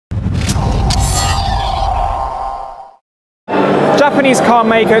Japanese car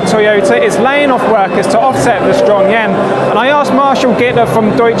maker Toyota is laying off workers to offset the strong yen. And I asked Marshall Gittler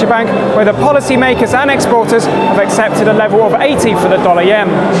from Deutsche Bank whether policymakers and exporters have accepted a level of 80 for the dollar yen.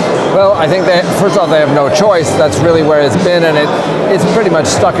 Well, I think first off, they have no choice. That's really where it's been, and it's pretty much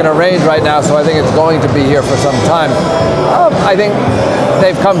stuck in a range right now, so I think it's going to be here for some time. I think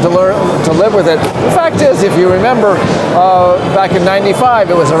they've come to live with it. The fact is, if you remember, back in '95,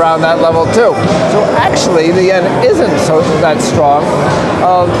 it was around that level too. So actually, the yen isn't that strong.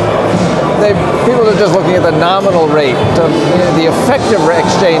 People are just looking at the nominal rate. The effective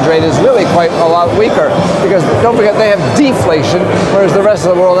exchange rate is really quite a lot weaker because don't forget they have deflation, whereas the rest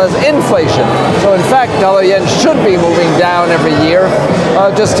of the world has inflation. So in fact, dollar yen should be moving down every year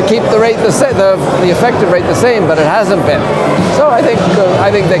just to keep the rate the effective rate the same, but it hasn't been. So I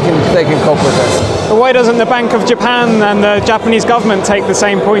think they can cope with this. But why doesn't the Bank of Japan and the Japanese government take the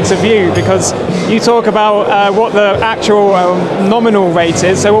same point of view? Because you talk about what the actual nominal rate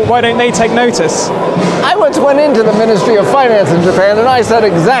is, so why don't they take notice? I once went into the Ministry of Finance in Japan and I said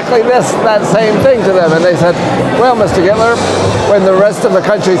exactly that same thing to them, and they said, well, Mr. Gittler, when the rest of the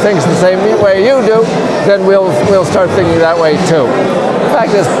country thinks the same way you do, then we'll start thinking that way too. The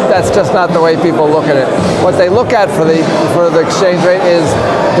fact is, that's just not the way people look at it. What they look at for the exchange rate is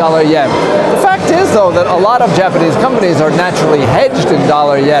dollar yen. The fact is, though, that a lot of Japanese companies are naturally hedged in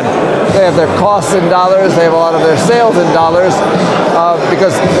dollar yen. They have their costs in dollars, they have a lot of their sales in dollars,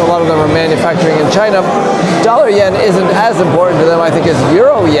 because a lot of them are manufacturing in China. Dollar yen isn't as important to them, I think, as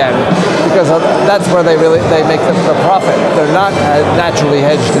euro yen, because that's where they make the profit. They're not naturally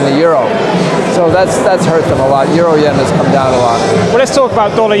hedged in the euro. So that's hurt them a lot. Euro yen has come down a lot. Well, let's talk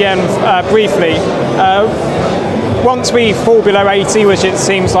about dollar yen briefly. Once we fall below 80, which it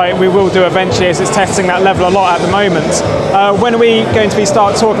seems like we will do eventually as it's testing that level a lot at the moment, when are we going to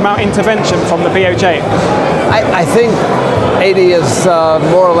start talking about intervention from the BOJ? I think 80 is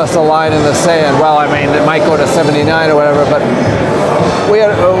more or less a line in the sand. Well, I mean, it might go to 79 or whatever, but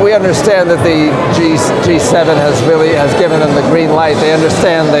we understand that the G7 has given them the green light. They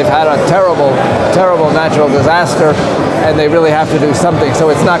understand they've had a terrible natural disaster, and they really have to do something. So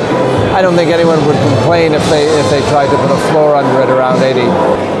it's not. I don't think anyone would complain if they tried to put a floor under it around 80.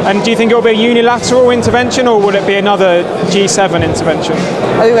 And do you think it will be a unilateral intervention, or will it be another G7 intervention?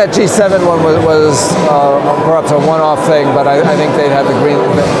 I think that G7 one was perhaps a one-off thing, but I think they'd have the green.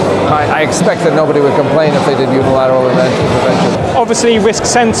 I expect that nobody would complain if they did unilateral intervention. Obviously, risk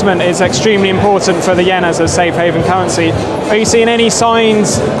sentiment is extremely important for the yen as a safe haven currency. Are you seeing any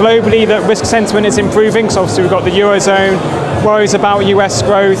signs globally that risk sentiment is improving? So obviously we've got the Eurozone, worries about US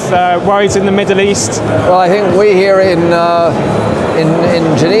growth, worries in the Middle East. Well, I think we here in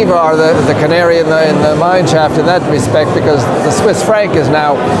Geneva are the canary in the mine shaft in that respect, because the Swiss franc is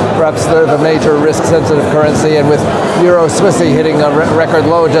now perhaps the major risk-sensitive currency, and with Euro Swissy hitting a record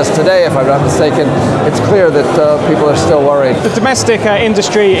low just today, if I'm not mistaken, it's clear that people are still worried. The domestic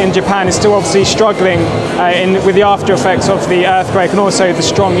industry in Japan is still obviously struggling with the after effects of the earthquake and also the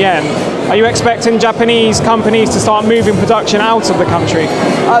strong yen. Are you expecting Japanese companies to start moving production out of the country?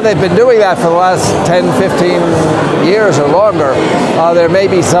 They've been doing that for the last 10, 15 years or longer. There may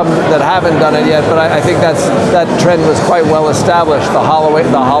be some that haven't done it yet, but I think that trend was quite well established, the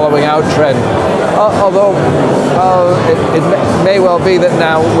hollowing out trend. Although it may well be that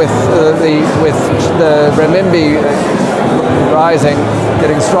now with the renminbi rising,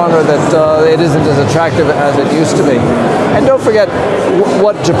 getting stronger, that it isn't as attractive as it used to be. And don't forget,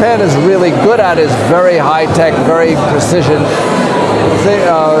 what Japan is really good at is very high-tech, very precision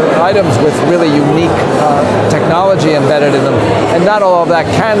items with really unique technology embedded in them, and not all of that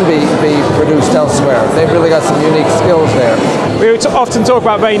can be produced elsewhere. They've really got some unique skills there. We often talk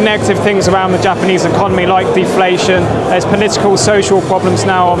about very negative things around the Japanese economy, like deflation. There's political, social problems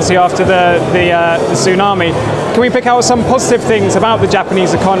now, obviously after the tsunami. Can we pick out some positive things about the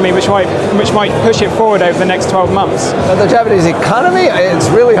Japanese economy which might push it forward over the next 12 months? The Japanese economy, it's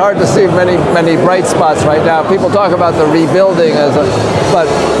really hard to see many bright spots right now. People talk about the rebuilding but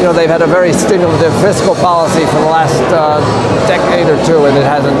you know, they've had a very stimulative fiscal policy for the last decade or two, and it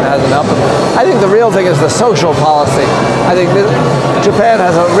hasn't helped them. I think the real thing is the social policy. I think Japan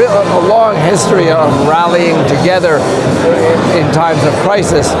has a long history of rallying together in times of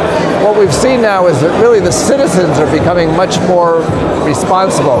crisis. What we've seen now is that really the citizens citizens are becoming much more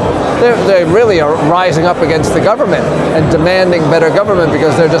responsible. They really are rising up against the government and demanding better government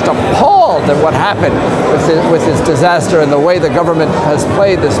because they're just appalled at what happened with this disaster and the way the government has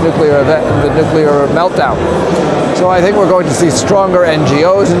played this nuclear event, the nuclear meltdown. So I think we're going to see stronger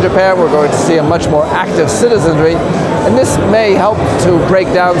NGOs in Japan. We're going to see a much more active citizenry, and this may help to break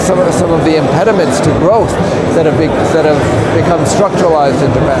down some of the impediments to growth that have become structuralized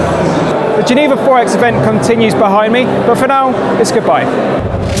in Japan. The Geneva Forex event continues behind me, but for now, it's goodbye.